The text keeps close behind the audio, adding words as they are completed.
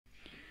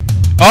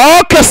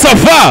Ok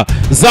sava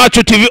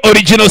Zacu TV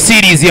original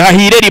series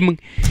hahire rimwe.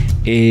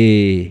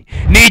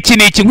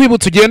 Niki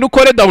nkwibutsa ugenda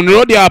ukore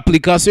download ya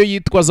application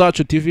yitwa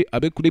Zacu TV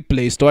abe kuri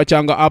Play Store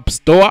cyangwa App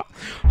Store.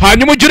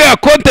 Hanyuma ujure ya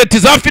content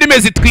za filime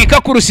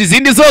zitwika kurusha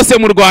izindi zose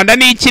mu Rwanda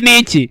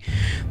niki.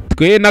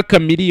 Twe na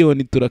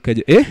kamiliyoni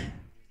turakajya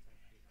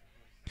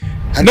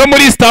no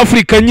muri East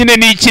Africa nyine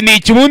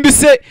niki ubundi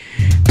se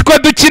twa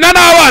dukina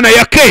n'abana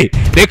yake.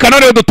 Reka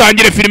none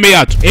dutangire filime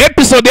yacu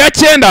episode ya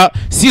 9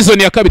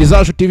 season ya 2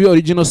 Zacu TV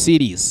original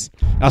series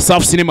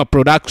Asaf Cinema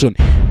Production.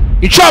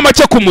 Icama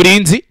cyo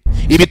kumurinzi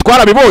ibi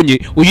twarabibonye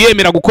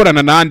uyemera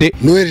gukorana nande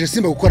nohereje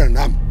Simba gukorana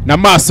namwe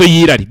n'amaso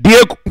yirari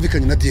Diego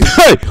mvikanye na Diego.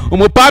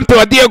 Umupampe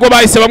wa Diego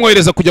bahise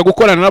bamwohereza kujya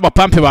gukorana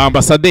n'abapampe ba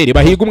ambassadeur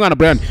bahiga umwana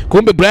Brian.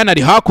 Kumbe Brian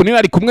ari hakuno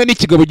ari kumwe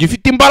n'ikigabo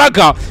gifite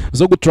imbaraga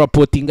zo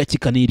gutrapotinga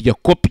kikanirya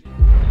copy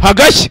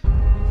hagashya.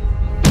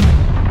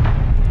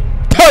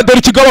 Dore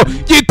ikigabo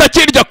gihita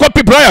kirya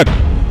copy Brian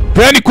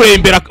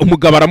kurembera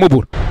umugabo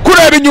aramubura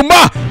kureba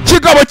inyuma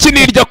kigabo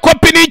kinirya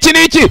copy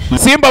niki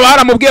Simba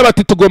baramubwiye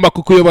bati tugomba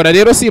kukuyobora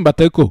rero Simba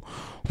atako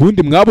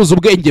ubundi mwabuze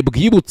ubwenge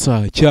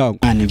bwibutsa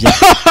cyangwa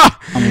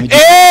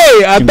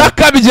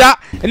adakabya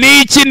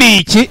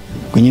niki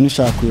kunyine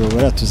ushaka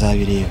kuyobora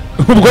tuzabireba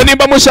ubwo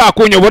nimba mushaka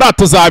kunyobora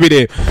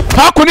tuzabireba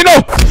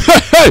hakunino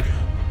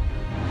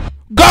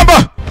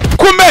gamba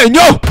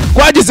kumenyo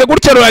kwagize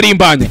gutya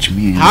rurarimbanye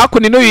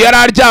hakunino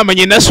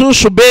yararyamanye na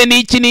shushu be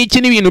niki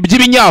n'ibintu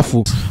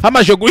by'ibinyafu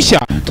hamaje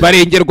gushya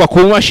barengerwa ku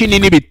mashini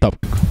n'ibitabo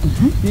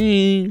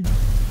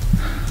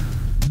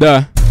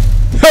da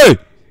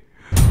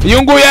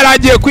iyo nguyu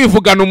yaragiye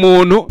kwivugana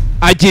umuntu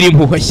agira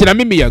impuhwe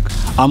ashyiramo imiyaga.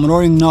 I'm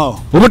rolling now.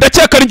 Ubu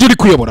ndakeka ari uri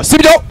kuyobora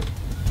sibyo?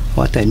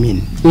 What I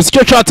mean uzi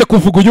icyo nshatse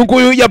kuvuga uyu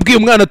nguyu yabwiye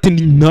umwana ati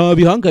nta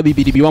bihanga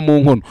bibiri biba mu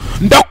nkono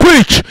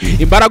ndakwica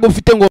imbaraga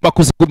ufite ngomba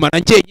kuzigumana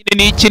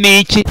njyenyine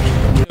niki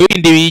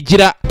ibindi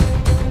bigira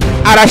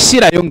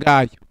arashyira yo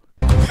ngayo.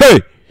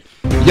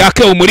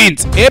 Yake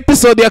Umurinzi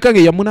episode ya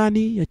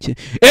 8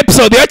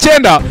 episode ya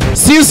 9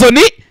 season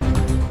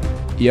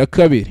ya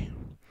 2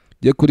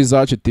 je kuri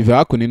Zacu TV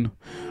hakunino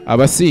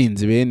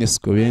abasinzi bene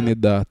siko bene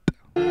data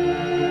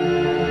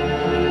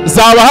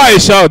zabahaye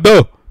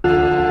shado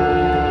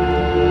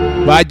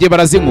baje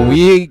barazimu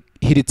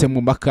yihiritse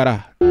mu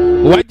makara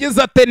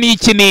uwagize ate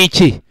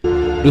niki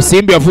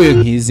Rusimbi yavuye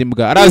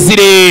nk'izimbwa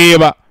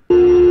arazireba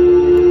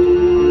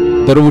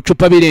dore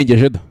ubucupa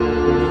birengeje do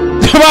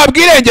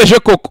babwirengeje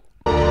koko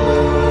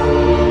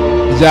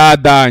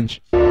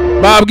byadanje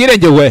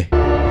babwirenge we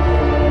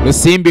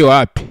Rusimbi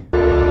wapi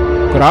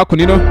kora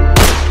hakunino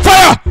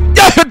fire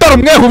dore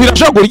umweho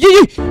birashagura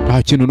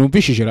nta kintu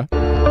numvishije ra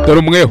dore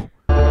umweho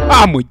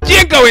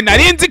muginga we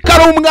narinzi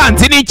kari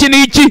umwanzi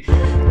niki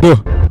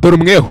dore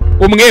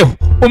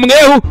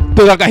umweho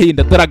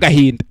turagahinda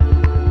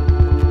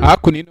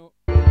hakunino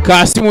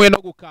kasimuwe no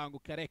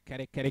gukanguka reka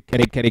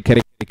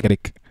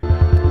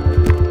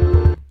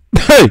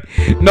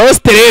no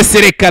stress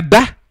reka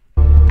da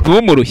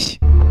ntumurushye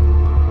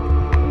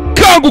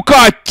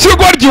kanguka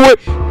kigoryiwe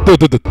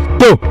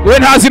we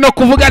ntazi no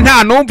kuvuga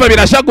nta numva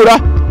birashagura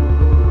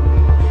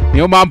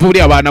niyo mpamvu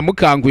buri abana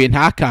mukanguye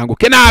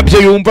ntakanguke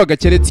nabyo yumvaga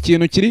keretse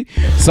ikintu kiri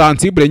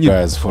sensible nyine.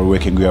 Guys, for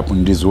waking you up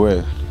in this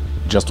way,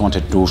 just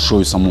wanted to show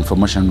you some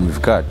information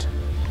we've got.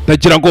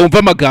 Ndagira ngo wumva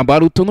amagambo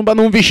hari utuntu mba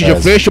numvishije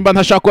fresh mba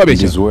ntashaka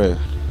kubabeshya. This way,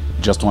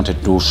 just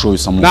wanted to show you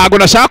some ntago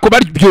nashaka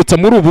kubabyutsa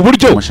muri ubu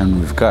buryo information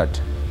we've got.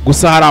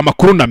 Gusa hari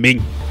amakuru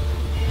namenye.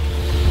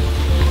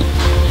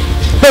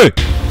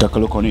 Take a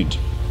look on it.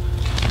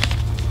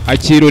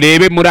 Akira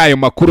urebe muri ayo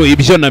makuru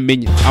ibyo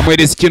namenye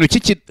amwereza ikintu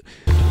kiki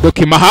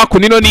dokima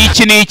hakunino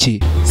niki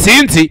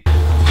sinzi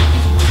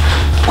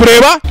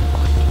kureba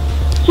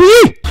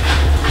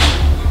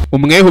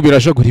umweho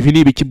birashagura ibi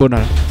nibi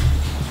kimbonara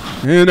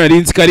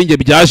narinzi karinge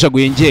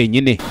byashaguye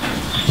ngenyine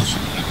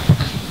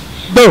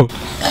do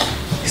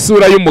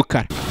isura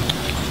y'umukara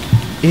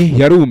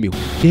yarumiwe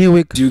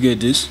yewe. Do you get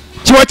this?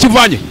 Kiwa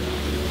kivanye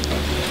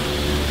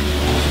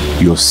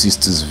Your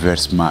sister's very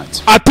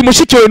smart. ati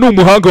mushikiwe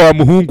n'umuhanga wa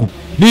muhungu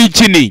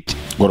niki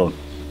Goro.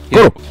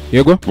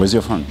 Yego. Where's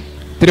your phone?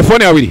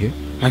 Telefone yawe irihe?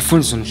 My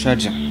phone is on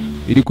charger.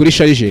 Iri kuri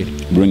charger.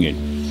 Bring it.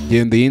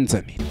 Genda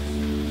yinzanire.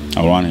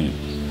 I want it.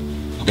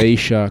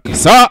 Ndayishaka.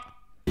 Sa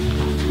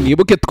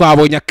mwibuke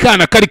twabonye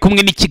akana kari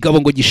kumwe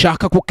n'ikigabo ngo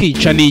gishaka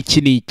kukica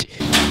niki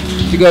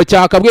kigabo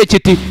cyakabwiye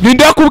kiti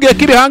ninde yakubwiye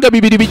ko ibihanga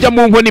bibiri bijya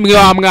mu nkono imwe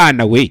wa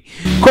mwana we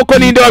koko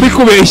ninde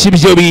wabikubeshya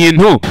ibyo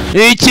bintu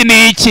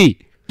niki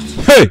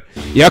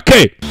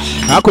yake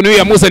hakuno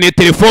yamuzaniye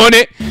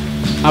telefone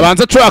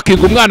abanza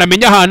tracking umwana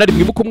amenya ahantu ari.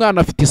 Mwibuka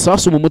umwana afite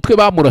isasu mu mutwe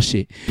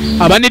bamurashe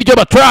aba niryo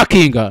ba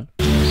trackinga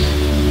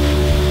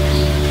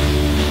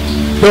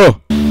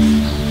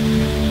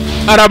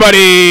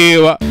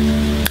arabareba.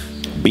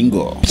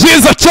 Bingo.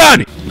 Byiza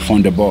cyane. We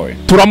found the boy.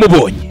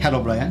 Turamubonye. Hello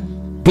Brian.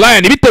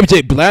 Brian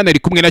bitebye. Brian ari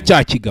kumwe na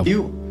cya kigabo.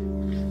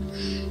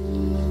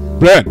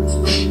 Brian.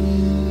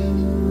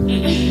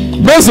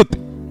 Bose.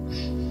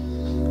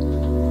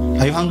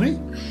 Are you hungry?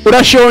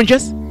 Urashonje?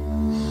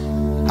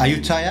 Are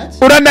you tired?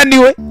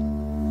 Urananiwe?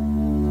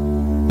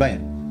 Brian.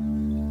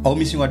 Or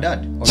missing your dad.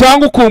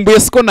 cyangwa ukumbuye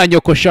siko na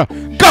nyokosha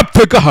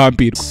gapfe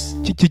gahambira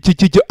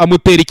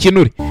amutera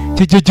ikinure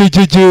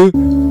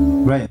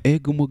Brian.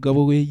 ego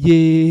umugabo we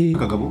ye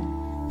Kagabo.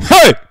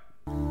 hey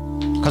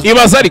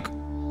ibaza ariko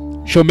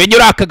shomenye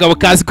uri akagabo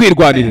kazi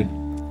kwirwanirira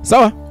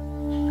sawa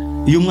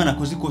Iyo umwana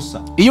akoze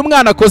ikosa. iyo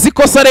umwana akoze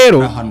ikosa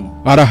rero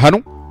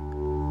arahanwa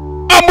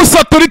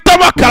amusatura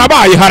itama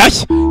karabaye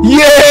harashya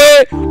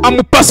ye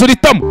amupasura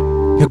itama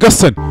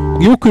nyagasani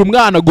mwibuke uyu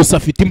mwana gusa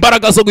afite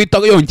imbaraga zo guhita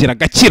yongera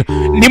agakira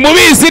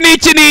nimubizi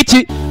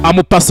n'iki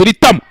amupasura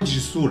itama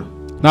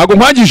ntabwo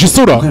nkwangije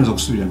isura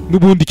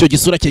n'ubundi icyo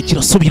gisura cye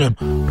kirasubirana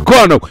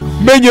rwana we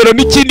menyera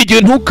n'ikindi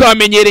gihe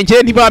ntukamenyere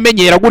njye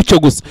ntibamenyera gutyo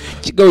gusa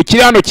kigabo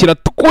kiri hano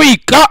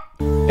kiratwika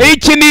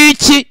iki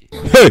n'iki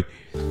he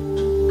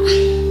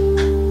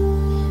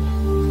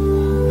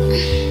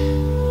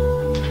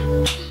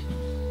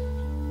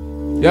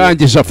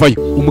yangije afayo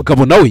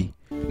umugabo nawe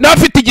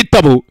nafite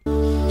igitabo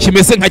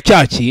kimeze nka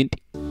cya kindi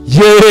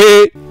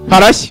ye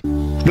harashya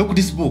Look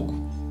this book.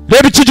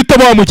 reba iki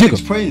gitabo wamugiga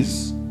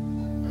Explains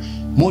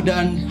more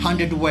than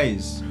 100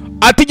 ways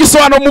ati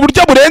gisobanura mu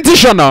buryo burenze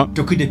 100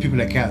 to kill the people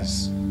like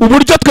us.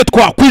 uburyo twe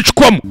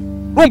twakwicwamo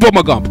urumva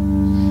amagambo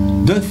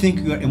Don't think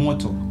you are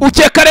immortal.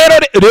 ukeka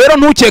rero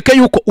ntukeke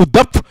yuko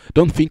udapfa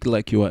don't think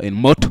like you are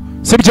immortal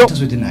sibyo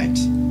Just with the night.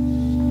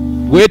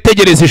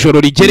 wetegereza ijoro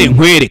rigere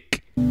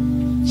nkwereke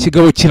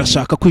kigabo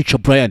kirashaka kwica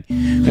Brian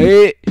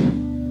hey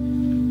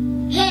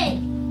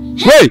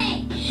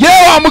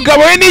wa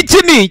mugabo we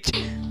n'iki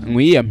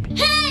nkwiyamye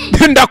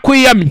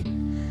ndakwiyamye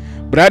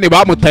Brian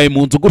bamutaye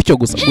mu nzu gutyo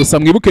gusa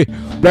mwibuke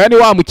Brian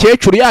wa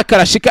mukecuru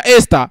yakarashika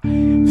Esther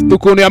fite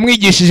ukuntu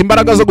yamwigishije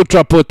imbaraga zo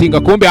gutrapotinga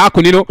kumbe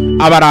hakunino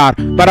abarara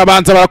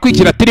barabanza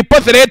barakwikira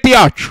tripotheret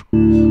yacu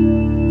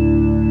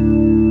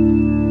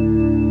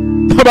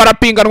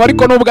barapinganwa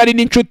ariko nubwo ari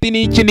n'inshuti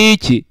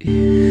n'iki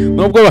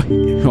nubwo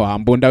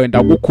wambunda we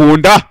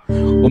ndagukunda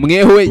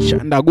umweho we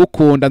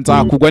ndagukunda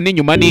nzakugwa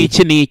n'inyuma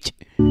n'iki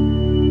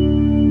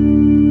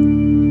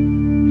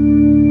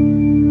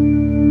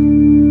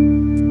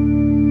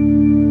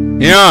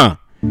ya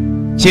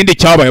kindi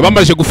cyabaye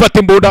bamaze gufata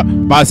imbunda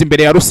baza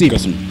imbere ya Rusiga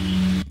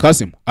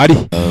Kasimu ari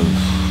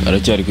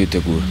aracyari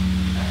kwitegura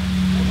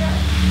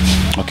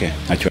okay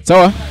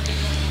sawa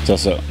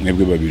sasa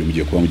mwebwe babiri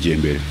mugiye kuba mugiye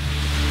mbere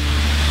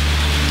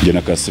njye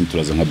na Kasimu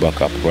turaza nka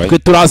backup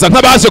right turaza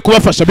nk'abaje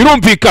kubafasha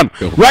birumvikana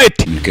right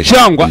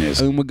cyangwa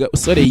uyu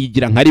musore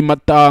yigira nkari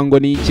matango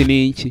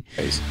n'iki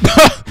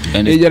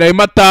yegera ayo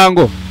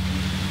matango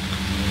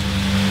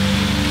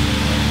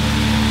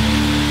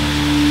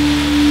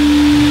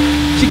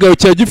kigaho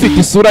cya gifite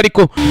isura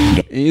ariko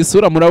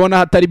isura murabona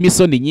hatari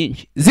misoni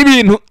nyinshi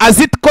z'ibintu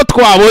azi ko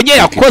twabonye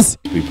yakoze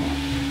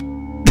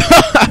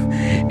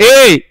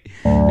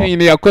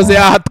ibintu yakoze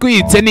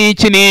yahatwitse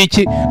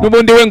n'iki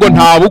n'ubundi we ngo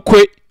nta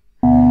bukwe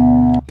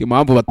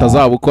impamvu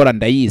batazabukora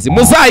ndayizi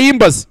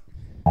muzayimbaze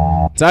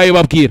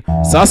nzayibabwira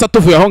sasa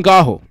tuvuye aho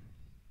ngaho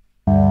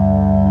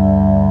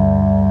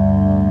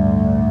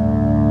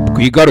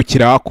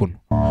twigarukira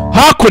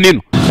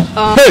hakuno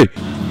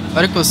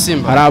ariko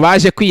Simba hari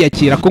abaje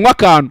kwiyakira kunywa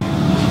akantu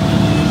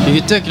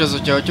igitekerezo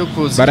cyawe cyo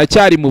kuza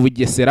baracyari mu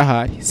Bugesera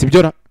hari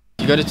sibyo ra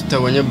Kigali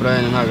tutabonye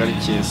Brian ntago ari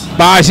cyiza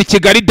baje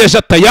Kigali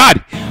deja Tayali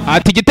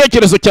ati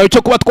igitekerezo cyawe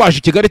cyo kuba twaje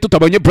Kigali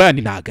tutabonye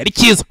Brian ntago ari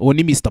cyiza uwo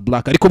ni Mr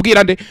Black ari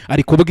kubwira nde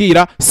ari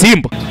kubwira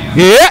Simba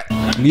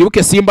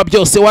mwibuke Simba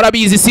byose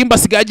warabizi Simba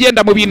sigaye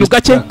agenda mu bintu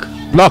gake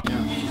Black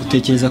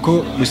utekereza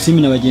ko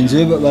Rusimi na bagenzi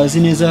be bazi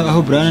neza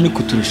aho Brian ari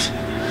kuturusha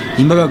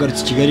nimba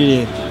bagarutse Kigali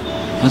rero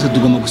natwe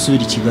tugomba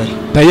gusubira i Kigali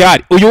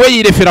Tayali uyu we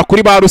yirefera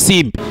kuri ba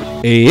Rusimbi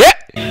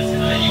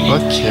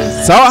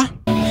okay sawa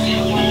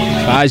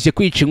baje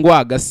kwica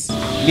ingwagasi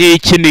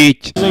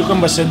n'iki ko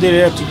ambasaderi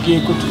yatubwiye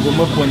ko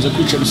tugomba kubanza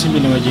kwica Rusimbi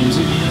na bagenzi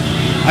be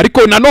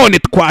ariko nanone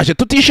twaje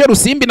tutishe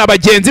Rusimbi na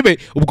bagenzi be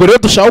ubwo rero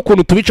dushaka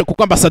ukuntu tubica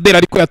kuko ambasaderi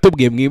ariko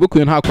yatubwiye mwibuke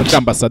uyu ntako ari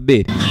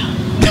ambasaderi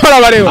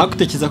turabareba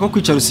akutekereza ko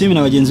kwica Rusimbi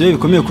na bagenzi be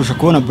bikomeye kurusha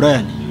kubona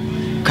Brian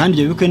kandi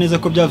ibyo bikwe neza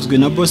ko byavuzwe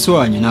na Bose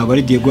wanyu ntabwo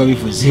ari Diego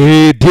wabivuze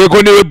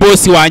Diego niwe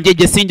boss wanjye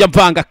nge sinjya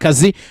mvanga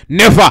akazi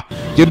never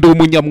nge ndi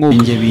umunyamwuga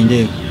nge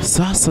bindeba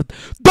sasa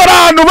dore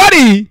ahantu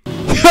bari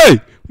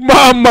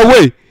mama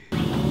we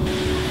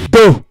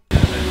do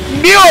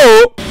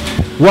niyo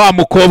wa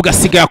mukobwa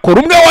asigaye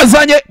akora umwe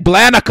wazanye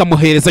Brian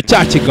akamuhereza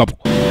cya kigabo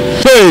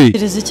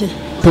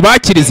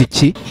tubakiriza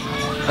iki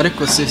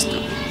ariko sister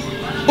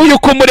uyu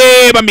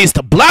kumureba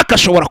Mr Black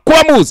ashobora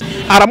kuba muzi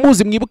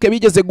aramuzi mwibuke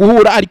bigeze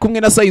guhura ari kumwe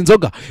na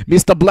Sayinzoga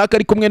Mr Black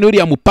ari kumwe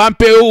n'uriya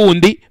mupampe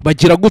wundi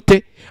bagira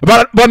gute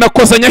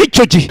banakozanyaho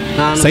icyo gihe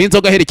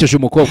Sayinzoga aherekeje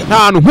umukobwa nta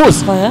hantu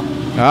mpuzi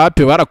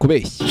hapi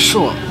barakubeshye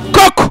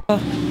koko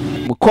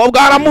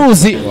umukobwa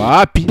aramuzi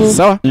wapi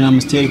sawa ni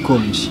amusteri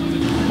konje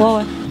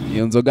wowe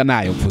iyo nzoga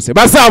nayo mvuze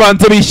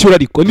bazabanze bishyura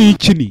ariko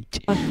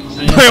n'iki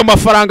ayo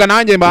mafaranga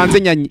nanjye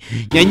mbanze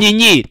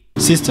nyanyinyire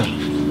sister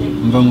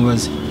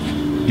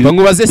mba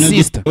mubaze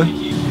sister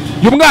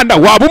uyu mwana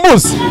waba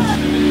umuzi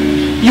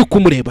yuko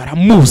umureba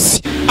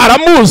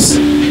aramuzi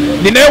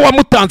ni nawe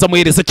wamutanze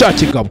amuhereza cya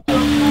kigabo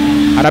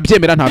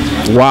arabyemera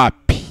ntabyo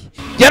wapi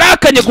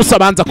yarakanye gusa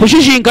abanza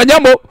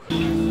kujijinganyamo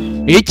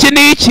iki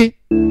ni iki.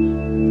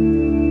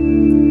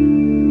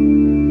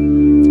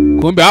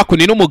 Kumbe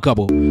hakuno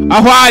n'umugabo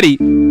aho ari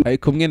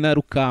kumwe na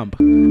Rukamba.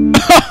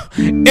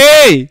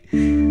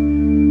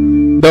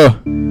 Do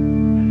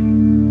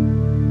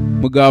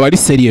mugabo ari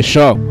serious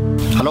show.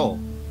 Hello.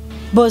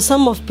 But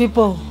some of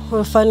people who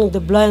are finding the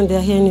blind, they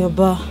are here in your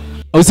bar.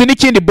 Uzi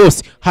n'ikindi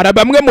boss, hari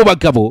bamwe mu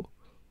bagabo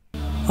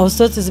I was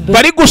thought it's better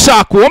bari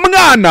gushaka uwo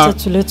mwana.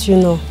 to let you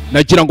know.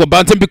 Nagira ngo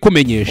mbanze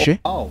mbikumenyeshe.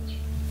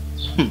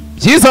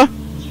 Byiza?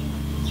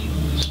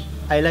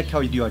 I like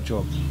how you do your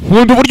job.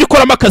 Nkunda uburyo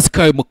ukoramo akazi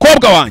kawe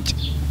mukobwa wanjye.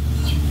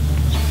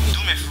 Do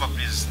me a favor,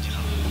 please, Dina.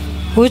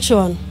 Which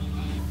one?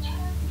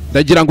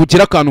 Ndagira ngo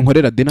ugire akantu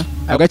nkorera Dina.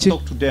 I will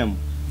talk to them.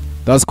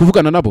 Ndazi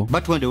kuvugana nabo.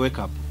 But when they wake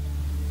up.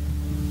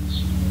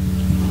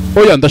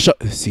 Oya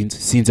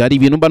sinzi hari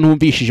ibintu mba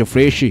ntumvishije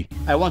fresh.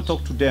 I want to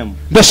talk to them.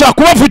 Ndashaka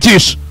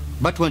kubavugisha.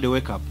 But when they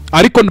wake up.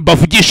 Ariko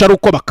bavugisha ari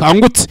uko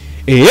bakangutse.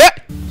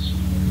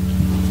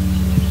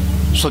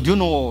 So do you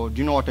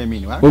know what I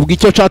mean, right? Ubwo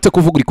icyo nshatse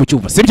kuvuga uri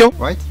kucyumva, sibyo?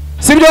 Right?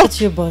 Sibyo?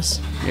 It's your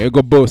boss.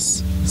 Yego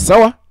boss.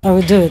 Sawa? I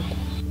will do it.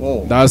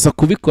 Oh. Ndaza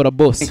kubikora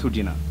boss. Thank you,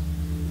 Dina.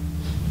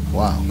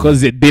 Wow.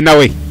 Koze Dina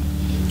we.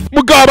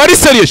 Mugabo ari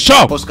serious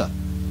show.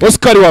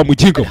 Oscar wa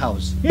mugigo.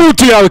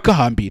 Mutu yawe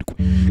kahambirwe.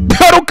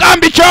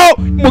 Rukamba cyo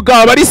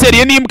mugabo ari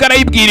serious n'imbwa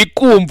arayibwira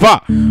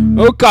ikumva.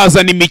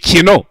 Ukazana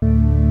imikino.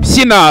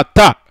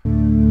 Sinata.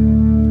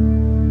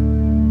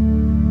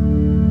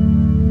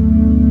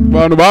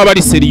 Abantu baba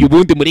bari serious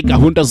ubundi muri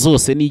gahunda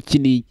zose n'iki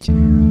n'iki.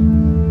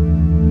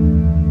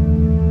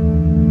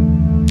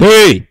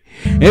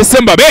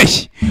 Ese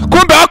mbabeshyi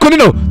kumbe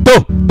hakuno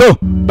do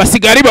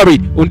basigari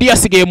babiri undi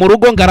yasigaye mu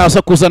rugo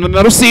ngaraza kuzana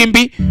na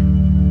Rusimbi.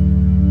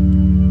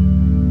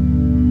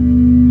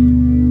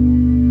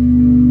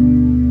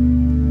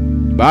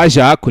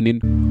 Baje hakuno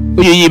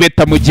uyu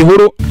yibeta mu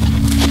gihuru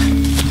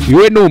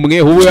iwe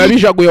numwe ubu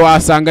yabijaguye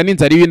wasanga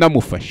n'inzara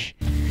ibinamufashe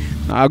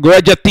ntago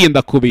yajya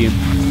atinda ku bintu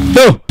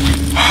do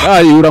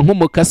ayura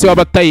nk'umukasi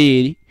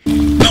w'abatayeri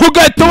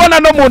ugahita ubona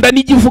no mu nda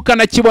n'igifuka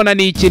nakibona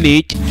n'iki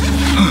n'iki.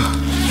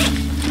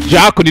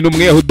 Jaco ni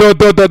numwe do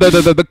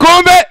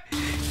kumbe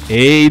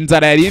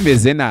inzara yari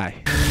imeze naye.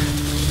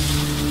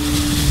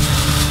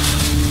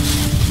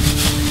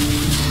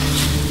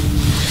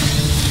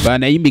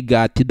 Bana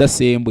y'imigati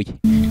dasembuye.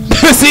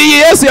 Si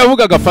Yesu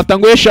yavugaga fata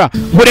ngo esha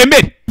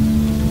muremere.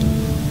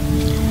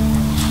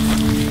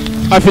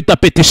 Afita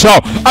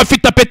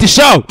petit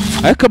show.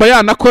 Ariko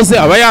bayanakoze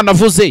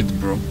abayanavuze.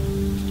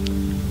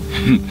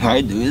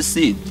 Why do you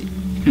sit?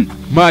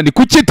 Mani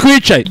kuki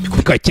twicaye?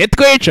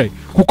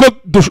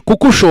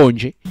 Kuko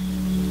ushonje.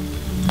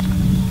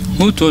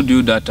 Who told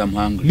you that I'm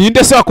hungry?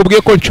 Ninde se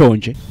wakubwiye ko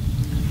nshonje?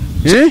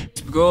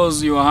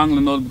 Because you are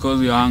hungry, not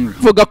because you are hungry.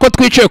 Vuga ko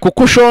twicaye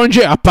kuko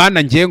ushonje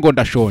apana ngiye ngo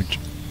ndashonje.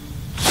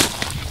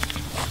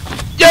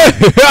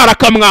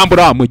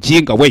 Arakamwambura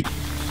muginga we.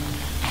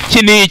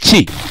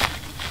 Kiniki?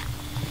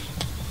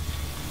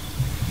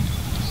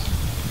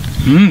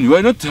 You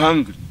are not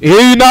hungry.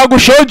 Ntago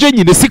ushonje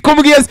nyine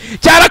sikubwiye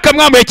cyara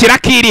kamwambaye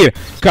kirakirira.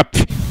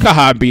 Kapfi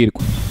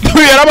kahambirwa.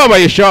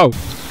 Yarababaye shawo.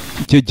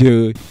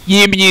 Cyo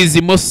yimyiza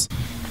imoso.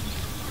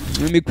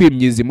 Ni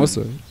kwimyiza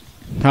imoso.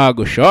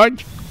 Ntago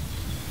ushonje.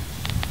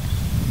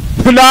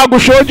 Ntago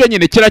ushonje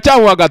nyine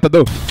kiracyamuhagata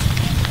do.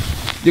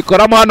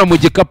 Gikoramo hano mu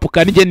gikapu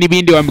kanije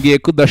nibindi wambwiye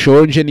ko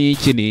udashonje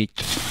n'iki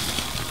n'iki.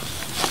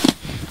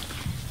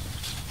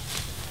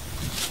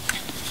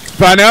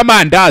 Pana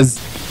y'amandazi.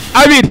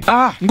 Abiri.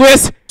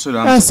 Ngwese.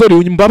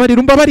 Sorry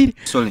umbabarire.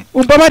 Sorry.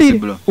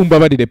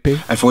 Umbabarire pe.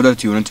 I forgot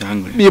that you weren't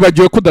hungry.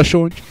 Nibagiwe ko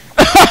udashonje.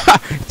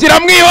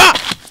 Kiramwiba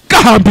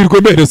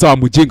kahambirwe mere za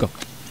muginga.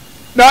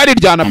 Nari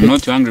ryana pe. I'm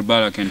not hungry but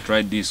I can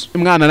try this.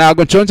 Mwana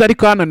nago nshonje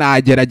ariko hano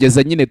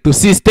nagerageza nyine tu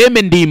system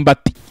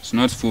ndimbati. It's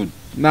not food.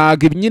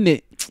 Nago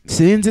nyine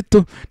sinzi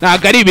tu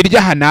nago ari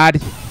ibirya hanari.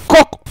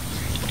 Koko.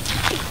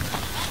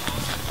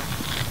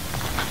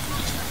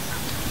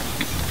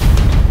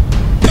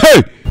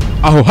 Hey!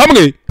 Aho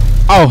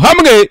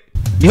hamwe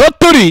niho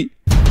turi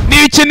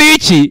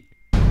n'iki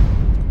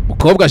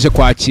mukobwa aje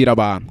kwakira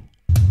abantu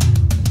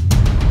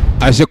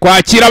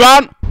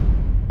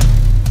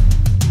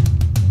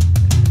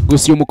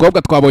gusa uyu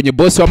mukobwa twabonye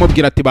Bose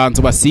wamubwira ati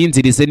banzu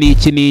basinzirize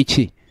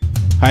n'iki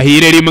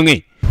hahire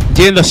rimwe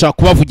ngenda shaka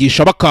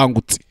kubavugisha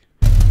bakangutse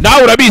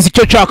nawe urabizi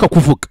icyo nshaka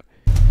kuvuga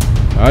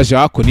aje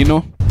hako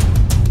nino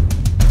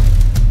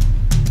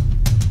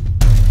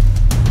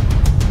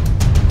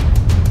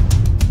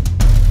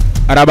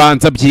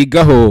arabanza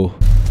byigaho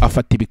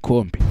afata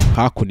ibikombe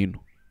hakunino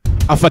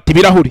afata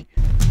ibirahuri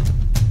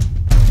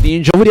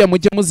ninja buriya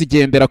mujye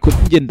muzigendera ko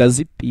nge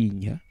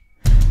ndazitinya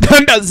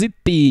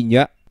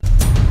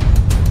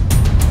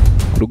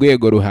ku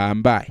rwego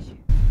ruhambaye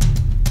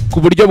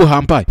ku buryo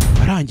buhambaye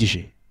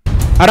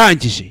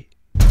arangije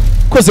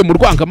koze mu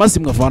rwanga maze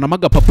mwavanamo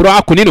agapapuro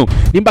hakunino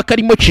nimba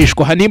karimo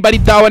cishwa nimba ari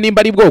dawa nimba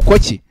ari bwoko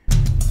ki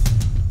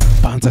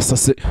banza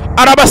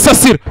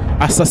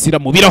asasira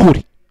mu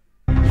birahuri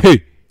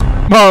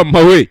mama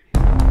we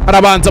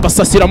arabanza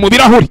basasira mu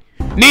birahuri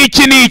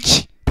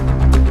niki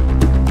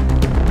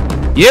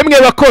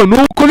yemwe bako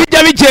nuko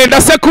bijya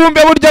bigenda se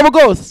kumbe burya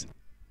bwose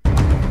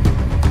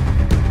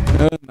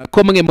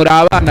nako mwe muri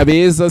abana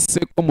beza se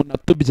ko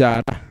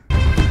munatubyara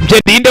nje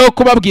nindeho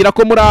kubabwira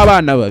ko muri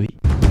abana babi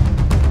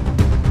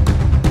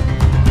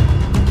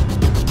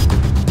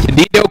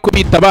nindeho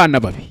kubita abana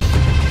babi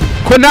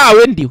ko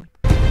nawe ndiwe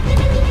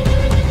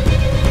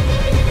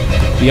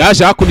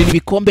yaje hakunira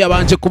ibikombe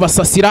yabanje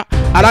kubasasira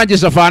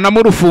arangije avanamo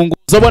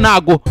urufunguzo bo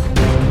nago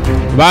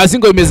bazi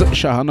ngo bimeze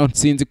sha hano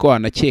nsinzi ko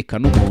wanakeka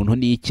n'umuntu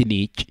n'iki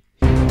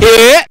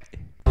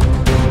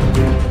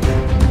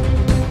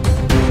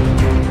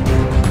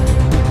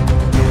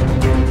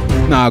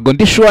nago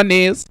ndishuwa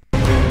neza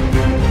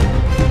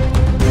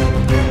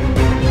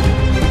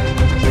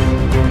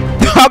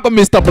ntago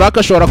Mr. Black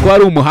ashobora kuba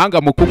ari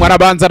umuhanga mu kunywa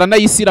arabanza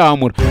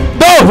aranayisiramura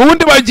do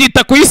ubundi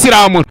babyita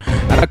kuyisiramura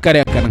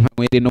arakarekana nka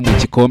mwere no mu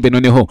gikombe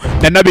noneho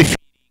nanabifiringe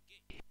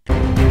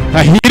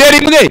ahire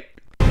rimwe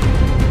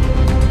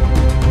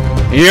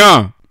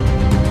ya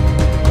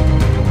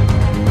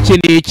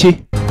iki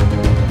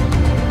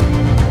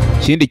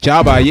ikindi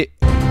cyabaye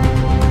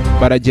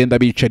baragenda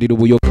bicarira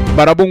ubuyoga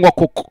barabunywa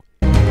koko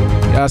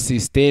ya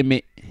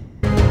systeme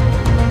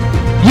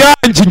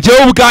yanjye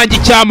njyewe ubwanjye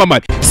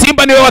icyamamare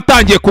Simba niwe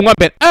watangiye kunywa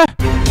mbere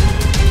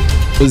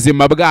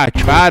ubuzima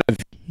bwacu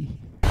haravi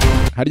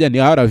harya ni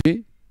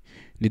haravi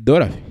ni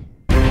doravi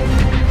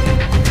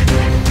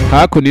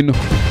hakunino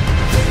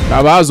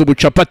abazi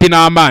ubucapati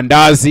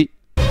n'amandazi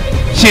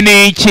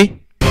iki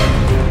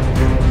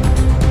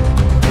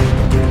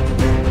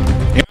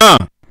ya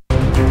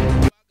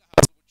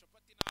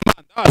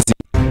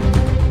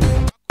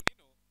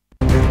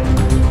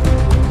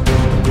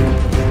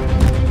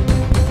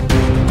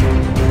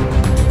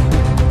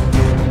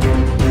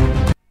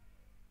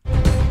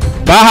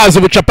bahaza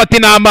ubucapati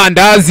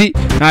n'amandazi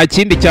nta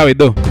kindi cyawe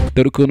do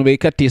dore ukuntu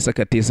bayikatisa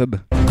katisa do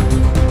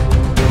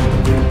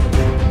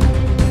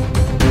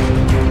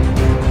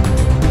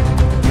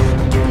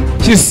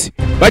kisi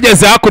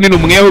bageze hakunino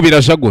umweho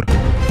birajagura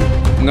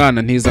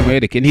mwana ntiza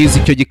nkwereke ntiza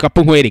icyo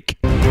gikapu nkwereke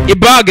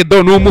ibage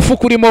do ni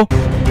umufuka urimo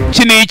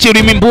kiniki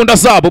urimo imbunda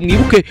zabo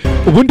mwibuke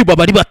ubundi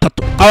baba ari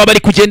batatu aba bari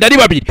kugenda ari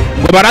babiri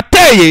ngo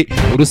barateye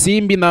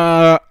urusimbi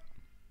na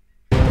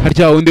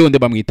harya wundi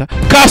bamwita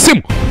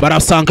Kasimu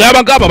barasanga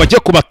y'abangaba bagiye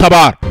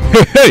kubatabara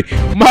hehe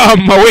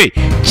mama we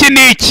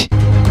kiniki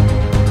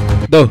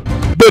do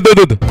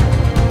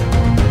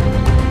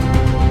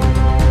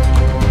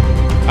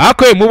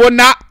akwe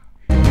mubona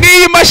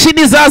niyi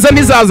mashini zaza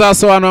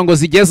nizazasobanura ngo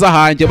zigeze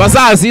ahanjye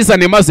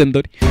bazazizane maze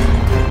ndori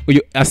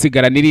uyu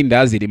asigara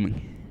nirindazi rimwe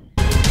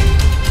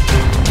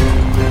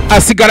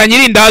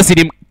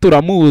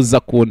turamuza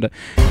kunda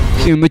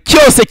ikintu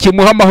cyose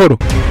kimuha amahoro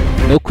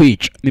no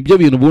kwica nibyo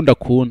bintu ubundi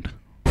akunda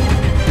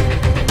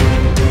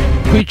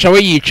kwica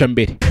we yica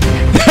mbere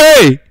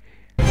hey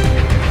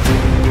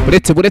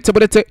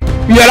buretse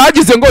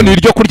yaragize ngo ni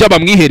iryo kurya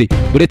bamwihere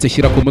buretse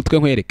shyira ku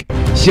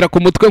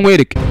mutwe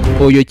nkwereke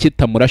oyo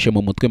kitamurashe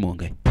mu mutwe mu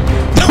ngaye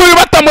uyu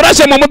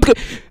batamurashe mu mutwe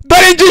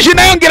dore injiji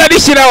nayo ngira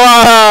rishyira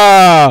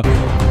wa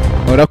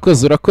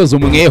urakoze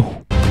umweho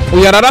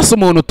uyu ararasa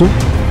umuntu tu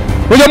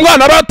uyu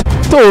mwana bato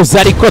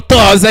tuza ariko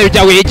toza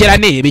ibyo wigira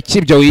n'ibiki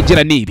ibyo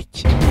wigira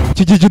n'ibiki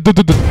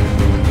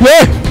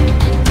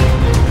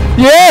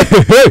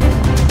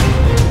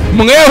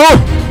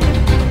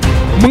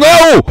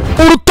mweho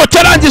urutoki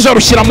arangije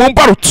arushyira mu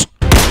mbarutso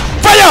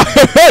faya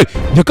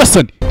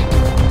nyagasani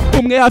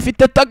umwe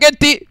afite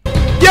tageti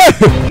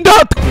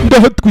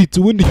ndatwitse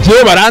ubundi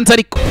gihe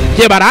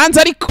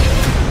baranze ariko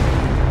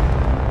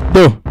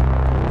do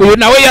uyu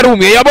nawe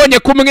yarumwe yabonye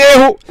ku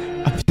mweho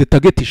afite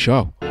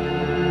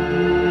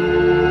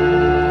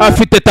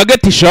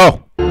tageti shaho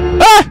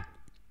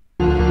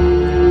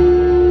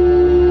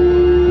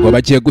ngo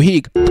bagiye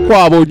guhiga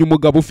twabonye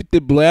umugabo ufite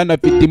Brian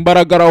afite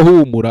imbaraga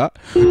arahumura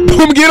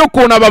ntumbwire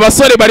ukuntu aba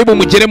basore bari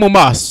bumugere mu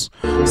maso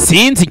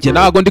sinzi njye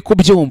ntago ndi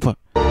kubyumva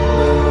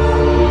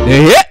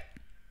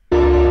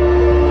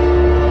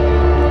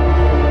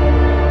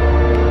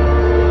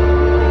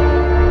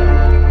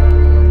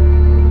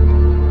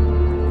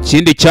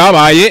ikindi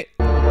cyabaye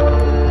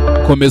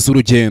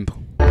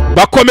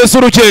bakomeza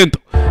urugendo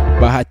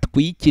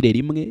bahatwikire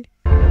rimwe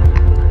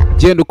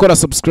genda ukora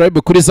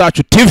subscribe kuri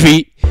Zacu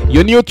TV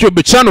iyo ni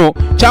YouTube channel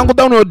cyangwa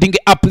downloading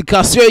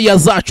application ya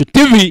Zacu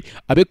TV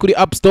abe kuri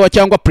App Store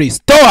cyangwa Play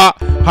Store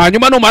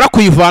hanyuma numara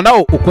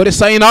kuyivanaho ukore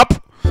sign up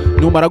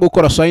numara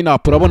gukora sign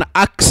up urabona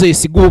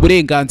access guha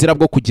uburenganzira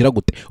bwo kugira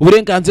gute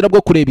uburenganzira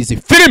bwo kureba izi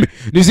filime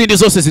n'izindi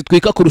zose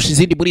zitwika kurusha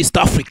izindi muri East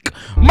Africa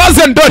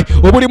maze ndori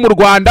uburi mu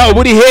Rwanda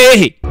uburi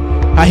hehe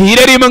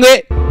hahire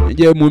rimwe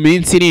ngiye mu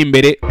minsi iri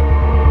imbere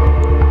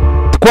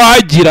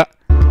twagira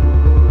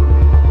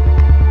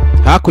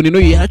hakunino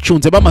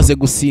yacunze bamaze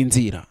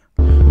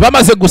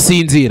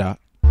gusinzira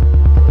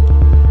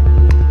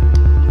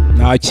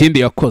nta kindi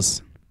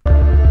yakoze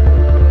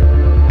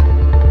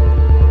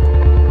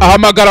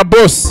ahamagara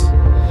Bose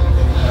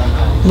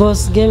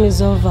game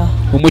is over.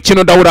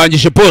 Umukino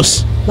ndawurangije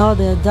Bose. Now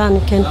they are done,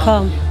 you can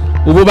come.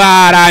 Ubu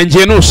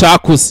barangiye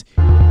nushakuze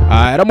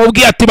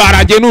yaramubwiye ati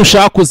barangiye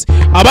nushaka uzi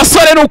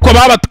abasore nuko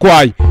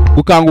babatwaye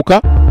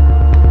gukanguka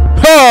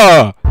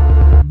ha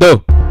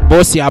do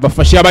Bose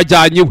yabafashe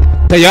yabajyanye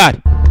Tayali.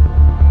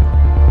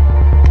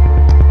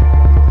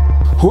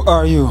 Who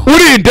are you?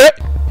 Urinde?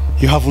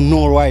 You have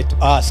no right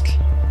to ask.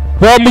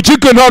 Wa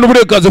mukike nta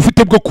n'uburenganzira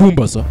ufite bwo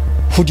kumbaza.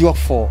 Who do you work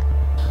for?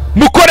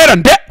 Mukorera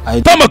nde?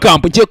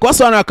 Tamakampo ngiye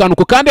kwasobanura akantu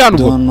ko kandi hano.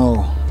 Don't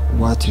know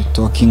what you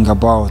talking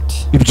about.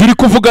 Ibyo uri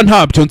kuvuga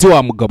ntabyo nzi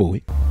wa mugabo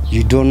we.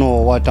 You don't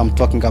know what I'm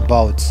talking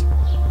about.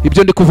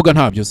 Ibyo ndi kuvuga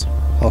ntabyo nzi.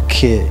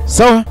 Okay.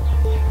 Sawa?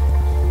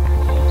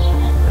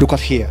 Look at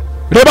here.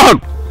 Reba hano.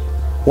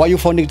 Why are you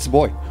funding this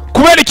boy?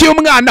 Kubera iki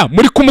umwana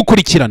muri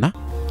kumukurikirana?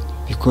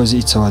 Because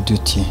it's our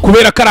duty.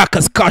 Kubera kari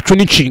akazi kacu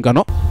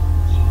n'inshingano.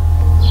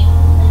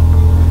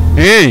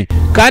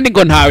 Kandi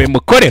ngo ntawe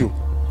mukorera.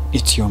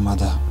 It's your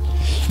mother.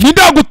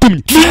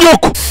 Nindagutumye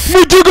ninyoko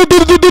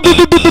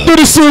mugiga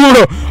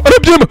durisura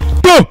arabyima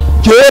to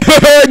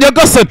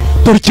nyagasani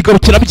dore ikigabo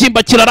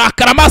kirabyimba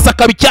kirarakara amaso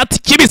akaba icyatsi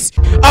kibisi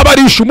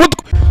abarisha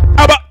umutwe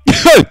aba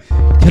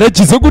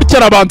yaragize gutya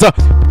arabanza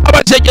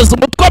abajegeza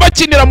umutwe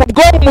abakinira mu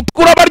bwonko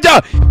umutwe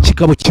urabarya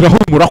ikigabo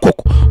kirahumura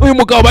koko uyu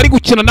mugabo bari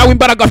gukina nawe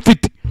imbaraga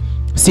afite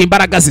si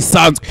imbaraga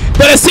zisanzwe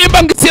dore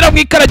simba ngitsira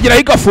mwikaragira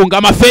higafunga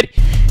amaferi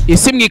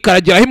isi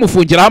mwikaragira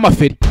himufungiraho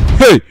amaferi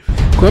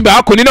kumbe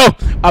hako nino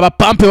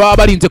abapampe baba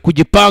barinze ku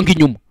gipanga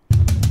inyuma.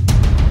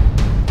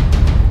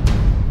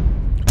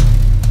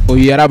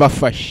 Uyu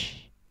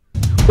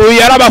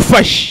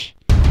yarabafashe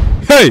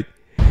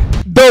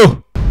do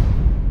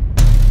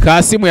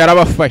Kasimu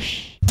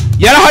yarabafashe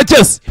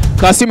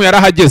Kasimu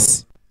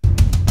yarahageze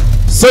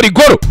sorry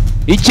goro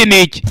iki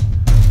niki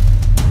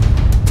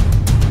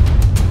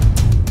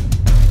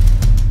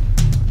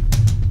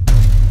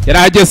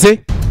yarahageze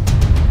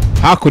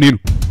hako nino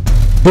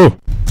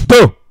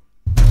do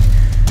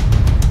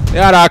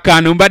yari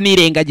akantu mba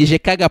nirengagije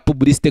kaga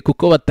publicité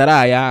kuko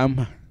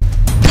batarayampa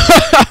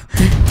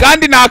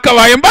kandi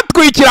nakabaye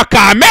mbatwikira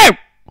kame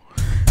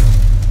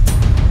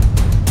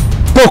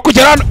to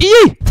kugera hano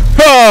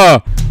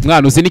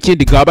mwana uzi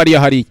n'ikindi gaba ari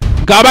yahari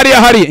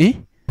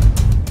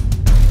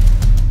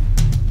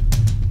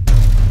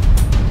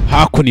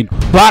hakunino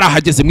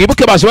barahageze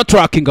mwibuke baje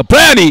batrackinga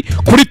Brian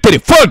kuri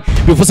telefone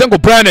bivuze ngo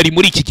Brian ari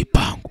muri iki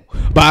gipangu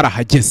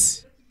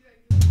barahageze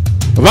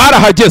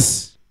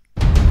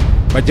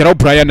bageraho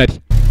Brian ari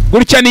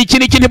gutya n'iki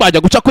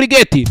ntibajya guca kuri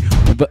gate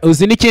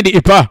uzi n'ikindi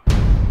ipa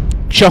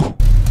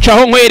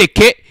caho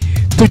nkwereke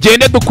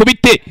tugende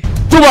dukubite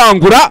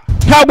tubangura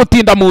nta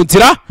gutinda mu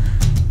nzira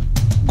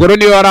goro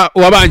niwe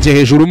wabanje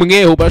hejuru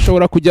umwe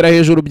ubashobora kugera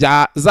hejuru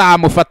bya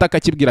zamufata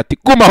akakibwira ati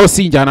gumaho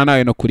sinjyana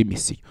nawe no kuri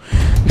misiyo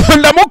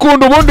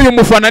ndamukunda ubundi uyu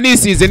mufana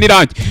nisize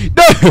n'irangi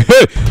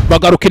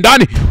bagaruka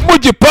indani mu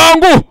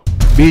gipangu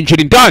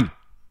binjira indani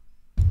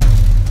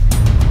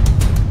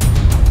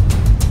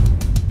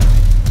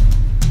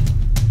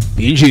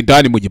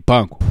mu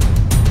gipangu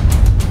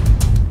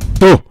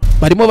to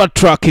barimo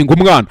batrackinga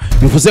umwana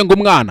bivuze ngo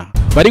umwana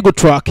bari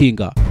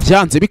gutrackinga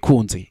byanze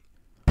bikunze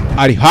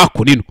ari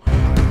hakunino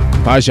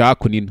baje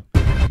hakunino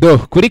do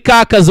kuri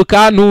ka kazu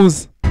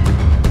kantuza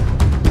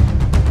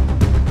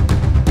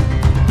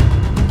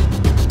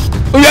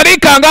uyu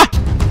arikanga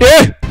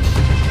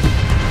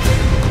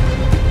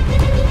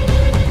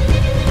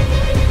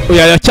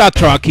uya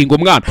yacyatrackinga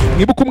umwana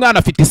mwibuka umwana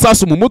afite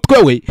isasu mu mutwe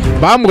we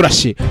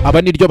bamurashe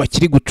aba niryo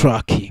bakiri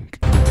gutrackinga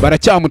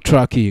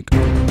baracyamutrackinga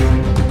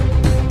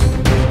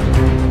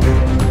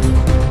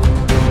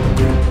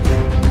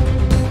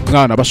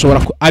mwana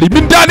bashobora arimo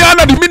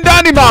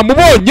indani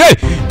namubonye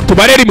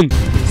tubare rimwe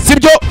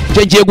sibyo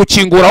ngiye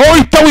gukingura wowe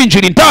uhita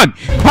winjira indani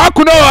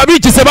hakuno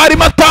abigize bari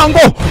matango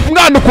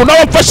umwana ukuntu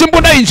abafashe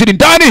imbunda yinjira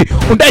indani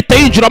undi ahita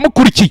yinjira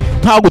amukurikiye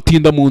nta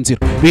gutinda mu nzira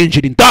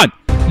binjira indani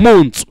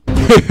mu nzu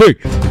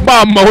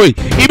mama we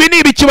ibi ni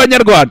ibiki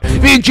banyarwanda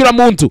binjira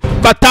mu nzu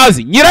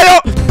batazi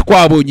nyirayo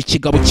twabonye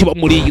ikigabo kiba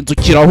muri iyi nzu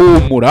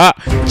kirahumura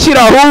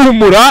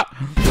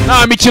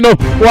nta mikino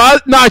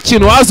nta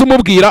kintu waza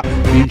umubwira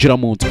binjira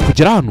mu nzu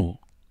kugera hano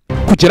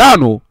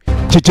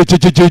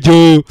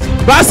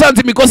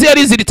basanze imigozi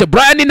yari iziritse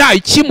Brian nta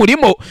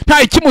ikimurimo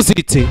nta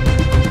ikimuziritse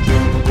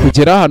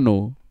kugera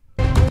hano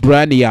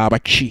Brian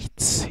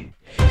yabacitse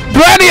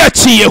Brian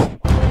yaciyeho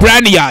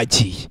Brian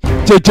yagiye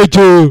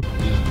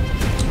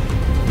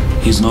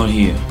He's not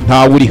here.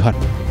 ntawe uri hano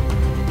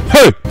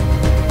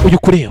uyu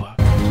kureba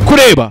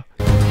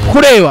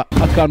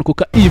akantu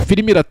kuka iyi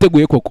filimi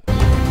irateguye koko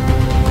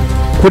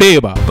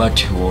kureba But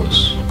he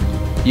was.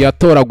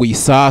 yatoraguye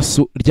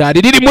isasu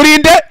ryari riri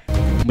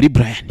muri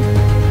Brian.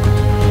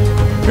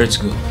 Let's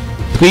go.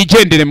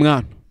 Twigendere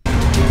mwana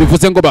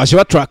bivuze ngo baje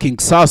batracking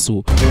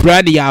isasu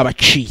Brian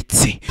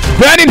yabacitse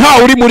Brian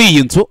ntawe uri muri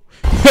iyi nzu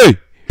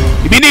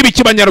ibi ni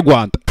ibiki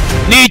banyarwanda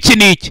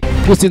niki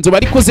gusa inzu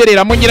bari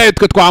kuzereramo nyirayo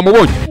twe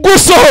twamubonye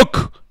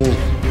gusohoka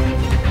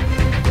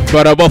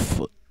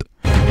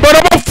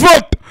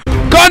barabafata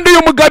kandi uyu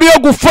mugabo yo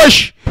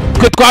gufasha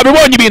twe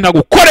twabibonye ibintu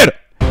agukorera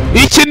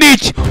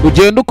iki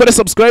ugenda ukore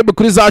subscribe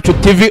kuri Zacu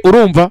TV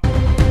urumva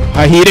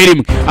hahire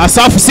rimwe.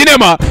 Asafu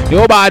Cinema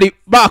niho bari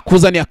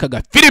bakuzaniye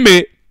akaga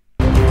filime.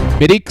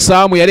 Berik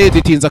Sam yari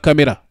editinze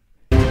kamera.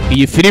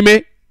 Iyi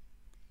filime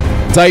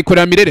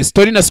nzayikorera Mirere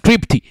story na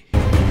script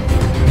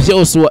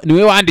byose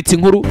niwe wanditse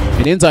inkuru,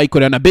 mbere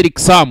nzayikorera na Berik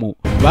Sam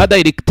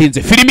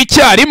badirectinze filime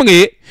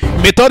icyarimwe.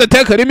 Methode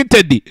Tech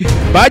Limited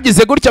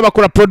bagize gutya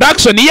bakora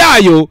production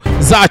yayo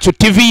Zacu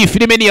TV. Iyi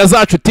filime ni ya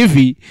Zacu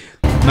TV,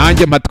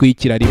 nanjye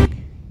mpatwikira rimwe.